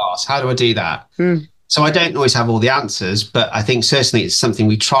 what an arse. How do I do that? So I don't always have all the answers, but I think certainly it's something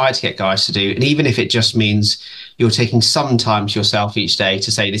we try to get guys to do. And even if it just means you're taking some time to yourself each day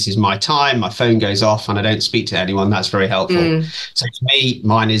to say, this is my time, my phone goes off and I don't speak to anyone, that's very helpful. So for me,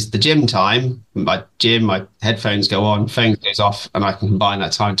 mine is the gym time. My gym, my headphones go on, phone goes off, and I can combine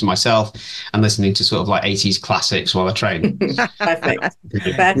that time to myself and listening to sort of like 80s classics while I train. Perfect.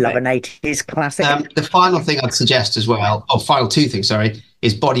 Love an 80s classic. The final thing I'd suggest as well, or final two things, sorry,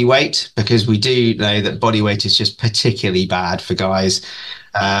 is body weight, because we do know that body weight is just particularly bad for guys.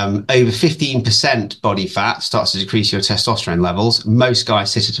 Over 15% body fat starts to decrease your testosterone levels. Most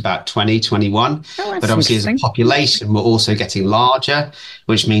guys sit at about 20, 21. But obviously as a population, we're also getting larger,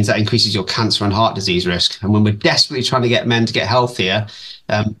 which means that increases your cancer and heart disease risk. And when we're desperately trying to get men to get healthier,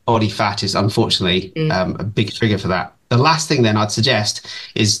 body fat is unfortunately a big trigger for that. The last thing then I'd suggest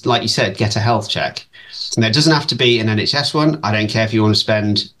is, like you said, get a health check. And it doesn't have to be an NHS one. I don't care if you want to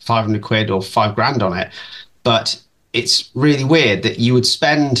spend 500 quid or £5,000 on it, but it's really weird that you would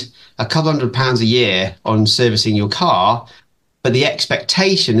spend a couple £100 a year on servicing your car, but the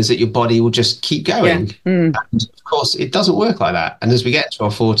expectation is that your body will just keep going. And of course, it doesn't work like that. And as we get to our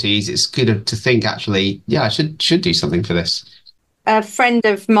 40s, it's good to think, actually, I should do something for this. A friend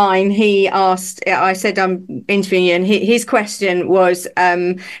of mine, he asked, I said, I'm interviewing you, and his question was,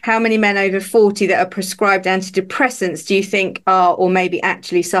 how many men over 40 that are prescribed antidepressants do you think are, or maybe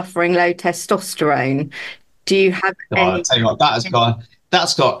actually suffering low testosterone? Do you have any? I'll tell you what,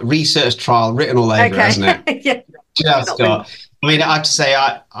 that's got research trial written all over, hasn't it? Yeah. Just got. I mean, I have to say,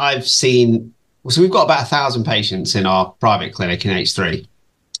 I've seen. So we've got about 1,000 patients in our private clinic in H3,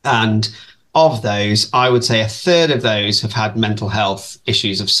 and of those, I would say a third of those have had mental health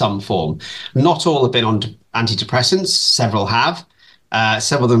issues of some form. Not all have been on antidepressants. Several have.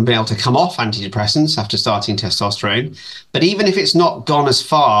 Several of them have been able to come off antidepressants after starting testosterone. But even if it's not gone as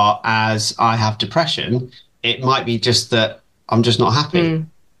far as I have depression, it might be just that I'm just not happy. And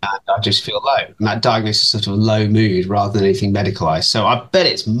I just feel low. And that diagnosis is sort of low mood rather than anything medicalized. So I bet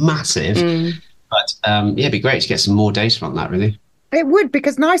it's massive. But it'd be great to get some more data on that, really. It would,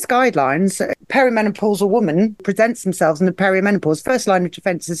 because NICE guidelines, perimenopausal woman presents themselves in the perimenopause. First line of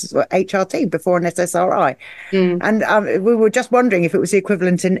defence is HRT before an SSRI. And we were just wondering if it was the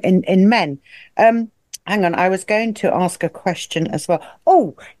equivalent in men. Hang on, I was going to ask a question as well.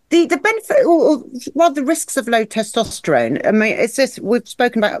 Oh, the benefit, or rather the risks of low testosterone. I mean, it's this, we've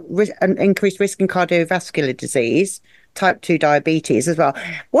spoken about an increased risk in cardiovascular disease, type 2 diabetes as well.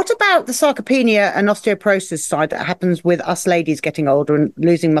 What about the sarcopenia and osteoporosis side that happens with us ladies getting older and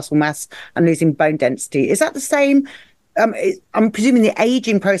losing muscle mass and losing bone density? Is that the same? I'm presuming the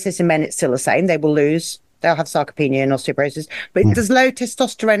aging process in men, it's still the same. They'll have sarcopenia and osteoporosis. But does low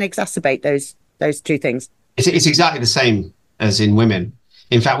testosterone exacerbate those two things? It's exactly the same as in women.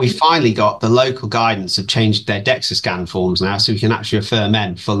 In fact, we finally got the local guidance have changed their DEXA scan forms now, so we can actually refer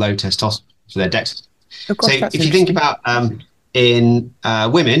men for low testosterone for their DEXA. So if you think about in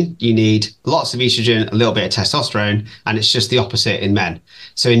women, you need lots of estrogen, a little bit of testosterone, and it's just the opposite in men.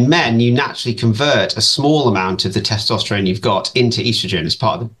 So in men, you naturally convert a small amount of the testosterone you've got into estrogen as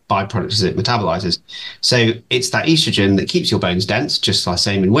part of the byproduct as it metabolizes. So it's that estrogen that keeps your bones dense, just the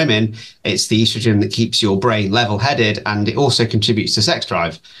same in women. It's the estrogen that keeps your brain level-headed, and it also contributes to sex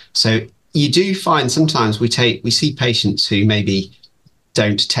drive. So you do find sometimes we see patients who maybe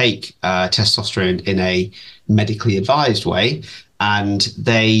don't take testosterone in a medically advised way, and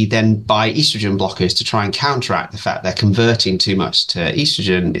they then buy estrogen blockers to try and counteract the fact they're converting too much to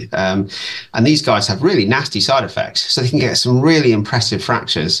estrogen. And these guys have really nasty side effects. So they can get some really impressive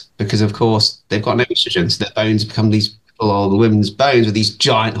fractures because, of course, they've got no estrogen. So their bones become these, or the women's bones with these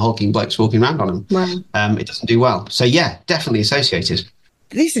giant hulking blokes walking around on them. Wow. It doesn't do well. So yeah, definitely associated.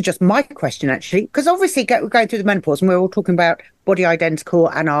 This is just my question, actually, because obviously we're going through the menopause and we're all talking about body identical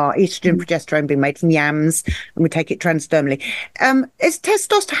and our estrogen progesterone being made from yams, and we take it transdermally. How is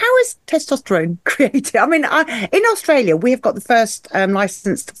testosterone created? I mean, in Australia, we have got the first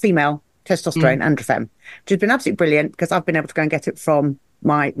licensed female testosterone, Androfem, which has been absolutely brilliant because I've been able to go and get it from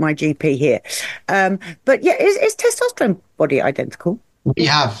my GP here. But yeah, is testosterone body identical? We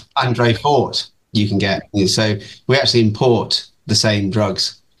have Andre Fort you can get. So we actually import the same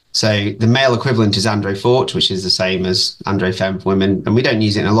drugs. So the male equivalent is Andre Fort, which is the same as Androfem for women. And we don't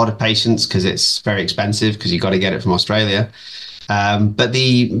use it in a lot of patients because it's very expensive because you've got to get it from Australia. But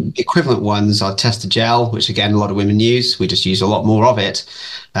the equivalent ones are Testagel, which again, a lot of women use. We just use a lot more of it.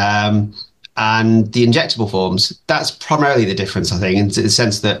 And the injectable forms, that's primarily the difference, I think, in the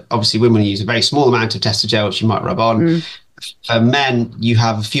sense that obviously women use a very small amount of Testagel, which you might rub on. For men, you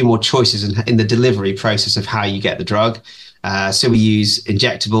have a few more choices in the delivery process of how you get the drug. So we use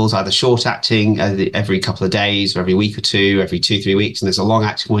injectables, either short acting every couple of days, or every week or two, every 2-3 weeks. And there's a long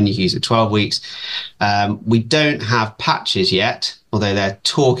acting one you can use at 12 weeks. We don't have patches yet, although they're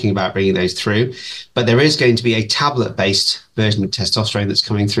talking about bringing those through. But there is going to be a tablet-based version of testosterone that's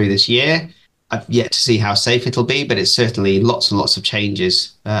coming through this year. I've yet to see how safe it'll be, but it's certainly lots and lots of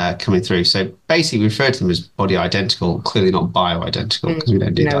changes coming through. So basically, we refer to them as body identical, clearly not bioidentical, because we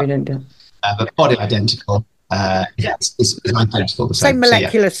don't do that. We don't do. But body identical, it's identical. The same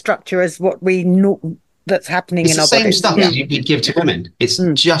molecular structure as what we know that's happening in our bodies. It's the same stuff you'd give to women. It's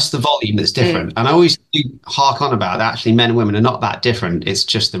just the volume that's different. And I always do hark on about that. Actually, men and women are not that different. It's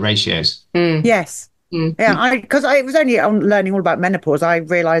just the ratios. Yes. Yeah, because I was only on learning all about menopause. I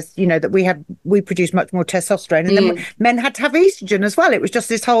realised, that we produce much more testosterone, and then men had to have estrogen as well. It was just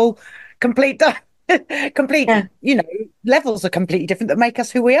this whole complete, levels are completely different that make us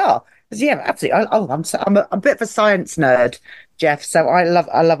who we are. Yeah, absolutely. I'm a bit of a science nerd, Jeff. So I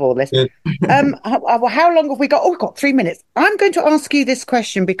love all this. How long have we got? Oh, we've got 3 minutes. I'm going to ask you this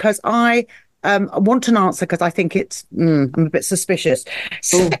question because I want an answer because I think I'm a bit suspicious.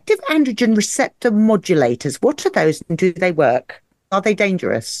 Selective androgen receptor modulators. What are those and do they work? Are they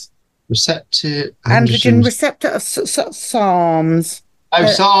dangerous? Receptor androgen receptor of SARMs. Oh,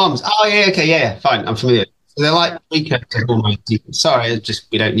 SARMs. Oh, yeah. Okay. Yeah. Fine. I'm familiar. So they're like precursor hormones. Sorry,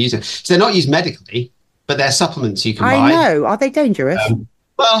 we don't use it. So they're not used medically, but they're supplements you can buy. I know. Are they dangerous?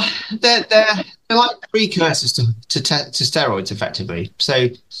 Well, they're like precursors to steroids, effectively. So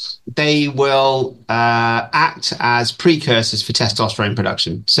they will act as precursors for testosterone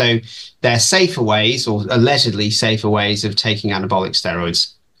production. So they're safer ways, or allegedly safer ways, of taking anabolic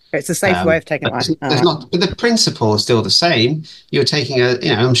steroids. It's a safer way of taking it. But the principle is still the same. You're taking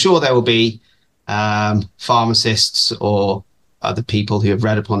I'm sure there will be pharmacists or other people who have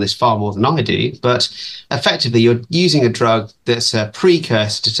read upon this far more than I do, but effectively you're using a drug that's a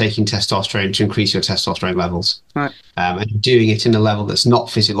precursor to taking testosterone to increase your testosterone levels. Right. And doing it in a level that's not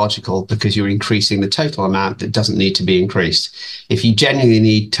physiological because you're increasing the total amount that doesn't need to be increased. If you genuinely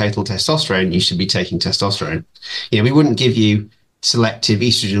need total testosterone, you should be taking testosterone. We wouldn't give you selective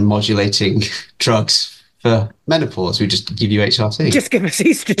estrogen modulating drugs for menopause. We just give you HRT. Just give us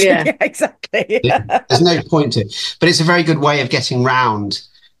estrogen. Yeah, exactly. There's no point to it. But it's a very good way of getting round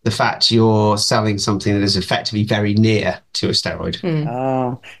the fact you're selling something that is effectively very near to a steroid.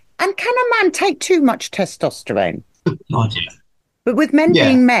 Oh. And can a man take too much testosterone? God, yeah. But with men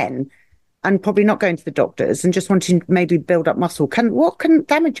being men and probably not going to the doctors and just wanting to maybe build up muscle, what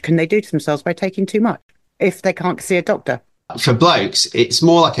damage can they do to themselves by taking too much if they can't see a doctor? For blokes, it's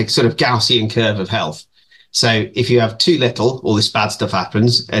more like a sort of Gaussian curve of health. So if you have too little, all this bad stuff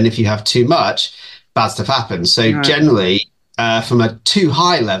happens. And if you have too much, bad stuff happens. So generally, from a too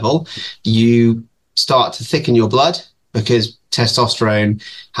high level, you start to thicken your blood because testosterone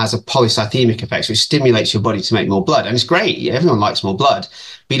has a polycythemic effect, which stimulates your body to make more blood. And it's great. Everyone likes more blood.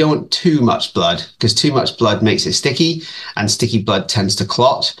 But you don't want too much blood because too much blood makes it sticky, and sticky blood tends to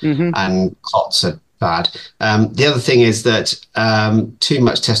clot, and clots are bad. The other thing is that too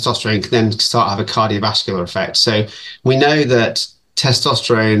much testosterone can then start to have a cardiovascular effect. So we know that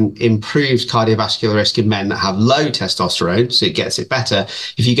testosterone improves cardiovascular risk in men that have low testosterone, so it gets it better.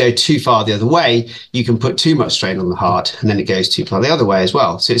 If you go too far the other way, you can put too much strain on the heart, and then it goes too far the other way as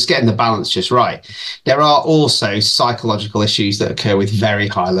well. So it's getting the balance just right. There are also psychological issues that occur with very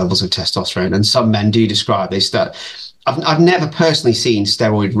high levels of testosterone, and some men do describe I've never personally seen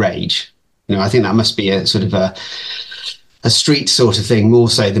steroid rage. I think that must be a sort of a street sort of thing, more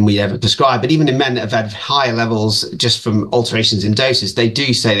so than we ever prescribe. But even in men that have had higher levels just from alterations in doses, they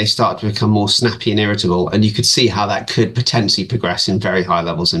do say they start to become more snappy and irritable. And you could see how that could potentially progress in very high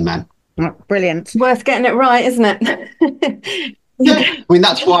levels in men. Brilliant. Worth getting it right, isn't it? Yeah. I mean,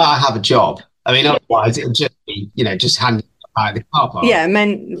 that's why I have a job. I mean, otherwise it would just be, just handing by the car park. Yeah,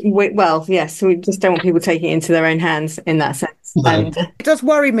 yes, we just don't want people taking it into their own hands in that sense. No. And it does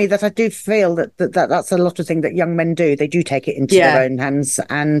worry me that I do feel that's a lot of thing that young men do. They do take it into their own hands,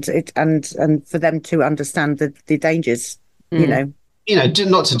 and for them to understand the dangers,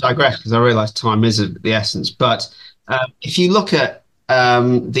 not to digress, because I realise time is of the essence, but if you look at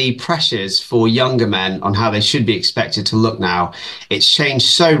the pressures for younger men on how they should be expected to look now, it's changed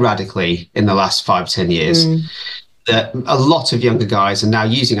so radically in the last 5-10 years. That a lot of younger guys are now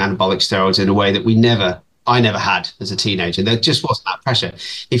using anabolic steroids in a way that I never had as a teenager. There just wasn't that pressure.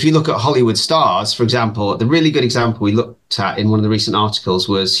 If you look at Hollywood stars, for example, the really good example we looked at in one of the recent articles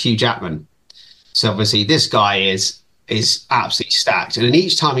was Hugh Jackman. So obviously this guy is absolutely stacked. And then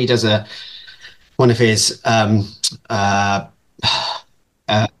each time he does one of his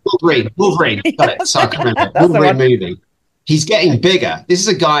Wolverine, got it. So I can remember. Wolverine movie. he's getting bigger. This is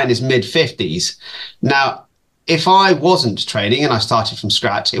a guy in his mid-50s. Now, if I wasn't training and I started from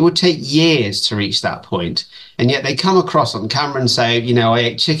scratch, it would take years to reach that point. And yet they come across on camera and say, you know, I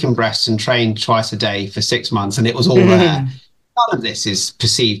ate chicken breasts and trained twice a day for 6 months and it was all there. None of this is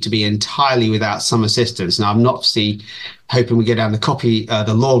perceived to be entirely without some assistance. Now, I'm not obviously hoping we go down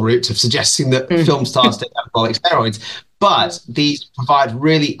the law route of suggesting that film stars take anabolic steroids, but these provide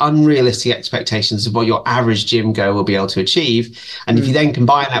really unrealistic expectations of what your average gym goer will be able to achieve. And if you then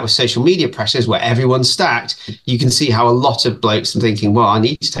combine that with social media pressures where everyone's stacked, you can see how a lot of blokes are thinking, well, I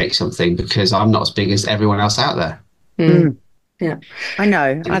need to take something because I'm not as big as everyone else out there. Yeah, I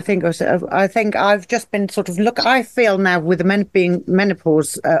know. I think I've just been sort of I feel now with the being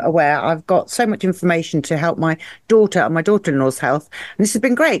menopause aware, I've got so much information to help my daughter and my daughter-in-law's health, and this has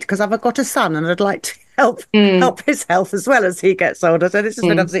been great because I've got a son and I'd like to help his health as well as he gets older. So this has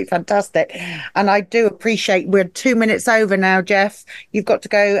been absolutely fantastic, and I do appreciate. We're 2 minutes over now, Jeff. You've got to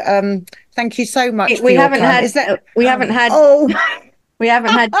go. Thank you so much. We haven't had. We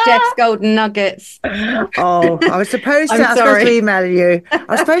haven't had Jeff's golden nuggets. Oh, I was supposed to email you. I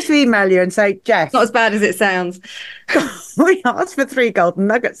was supposed to email you and say, Jeff. Not as bad as it sounds. We asked for 3 golden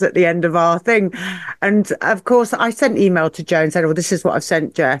nuggets at the end of our thing. And of course, I sent an email to Jo and said, well, this is what I've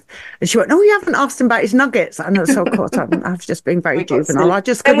sent Jeff. And she went, no, you haven't asked him about his nuggets. And so, of course, I've just been very juvenile. I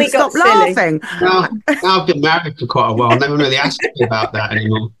just couldn't stop laughing. Now I've been married for quite a while. No one really asked me about that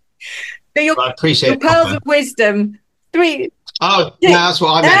anymore. So I appreciate your pearls of wisdom. 3. Oh, no, that's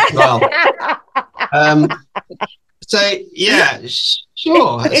what I meant as well. So, yeah,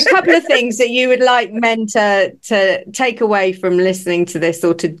 sure. A couple of things that you would like men to take away from listening to this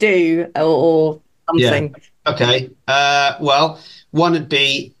or to do or something. Yeah. Okay. Well, one would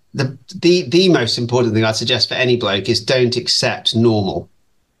be the most important thing I'd suggest for any bloke is don't accept normal.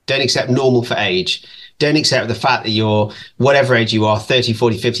 Don't accept normal for age. Don't accept the fact that you're whatever age you are, 30,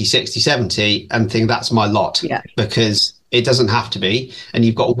 40, 50, 60, 70, and think that's my lot. Yeah. Because it doesn't have to be. And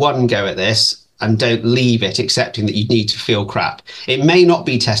you've got one go at this and don't leave it accepting that you need to feel crap. It may not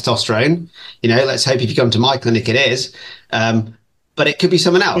be testosterone. You know, let's hope if you come to my clinic, it is. But it could be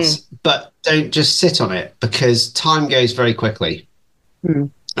someone else. But don't just sit on it because time goes very quickly.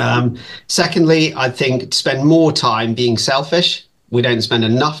 Secondly, I think spend more time being selfish. We don't spend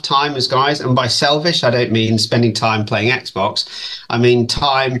enough time as guys. And by selfish, I don't mean spending time playing Xbox. I mean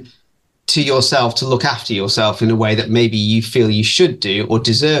time to yourself to look after yourself in a way that maybe you feel you should do or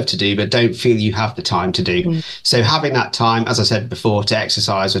deserve to do, but don't feel you have the time to do. So having that time, as I said before, to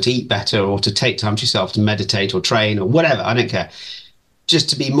exercise or to eat better or to take time to yourself to meditate or train or whatever, I don't care. Just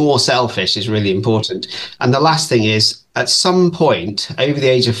to be more selfish is really important. And the last thing is, at some point over the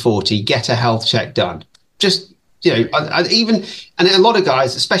age of 40, get a health check done. Just, you know, and a lot of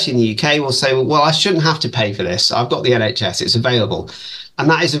guys, especially in the UK, will say, well, I shouldn't have to pay for this. I've got the NHS, it's available. And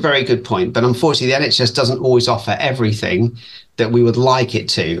that is a very good point. But unfortunately, the NHS doesn't always offer everything that we would like it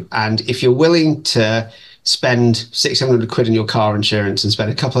to. And if you're willing to spend 600 quid on your car insurance and spend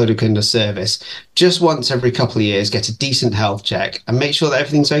a couple of quid on a service, just once every couple of years, get a decent health check and make sure that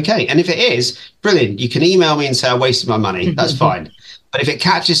everything's okay. And if it is, brilliant. You can email me and say I wasted my money. That's fine. But if it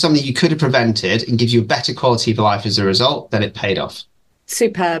catches something you could have prevented and gives you a better quality of life as a result, then it paid off.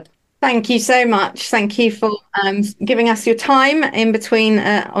 Superb. Thank you so much. Thank you for giving us your time in between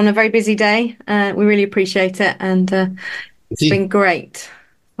on a very busy day. We really appreciate it. And it's been great.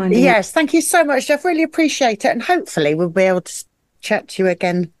 Yes, thank you so much, Jeff. Really appreciate it. And hopefully we'll be able to chat to you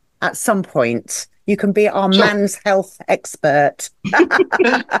again at some point. You can be our man's health expert.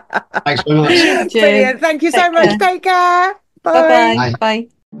 Thanks very much. Brilliant. Thank you so much. Take care. Bye. Bye.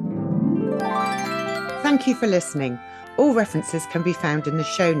 Thank you for listening. All references can be found in the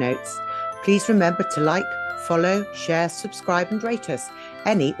show notes. Please remember to like, follow, share, subscribe and rate us,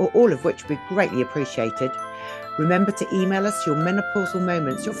 any or all of which would be greatly appreciated. Remember to email us your menopausal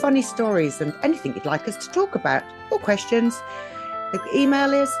moments, your funny stories and anything you'd like us to talk about or questions. The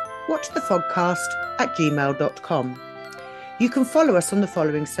email is watchthefogcast@gmail.com. You can follow us on the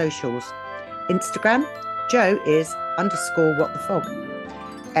following socials. Instagram, Jo is _whatthefog.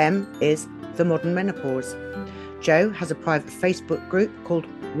 M is The Modern Menopause. Jo has a private Facebook group called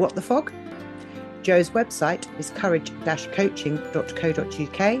What the Fog. Jo's website is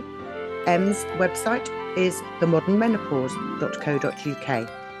courage-coaching.co.uk. M's website is themodernmenopause.co.uk.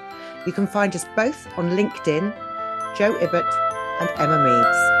 You can find us both on LinkedIn, Jo Ibbott and Emma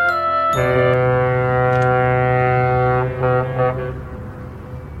Meads.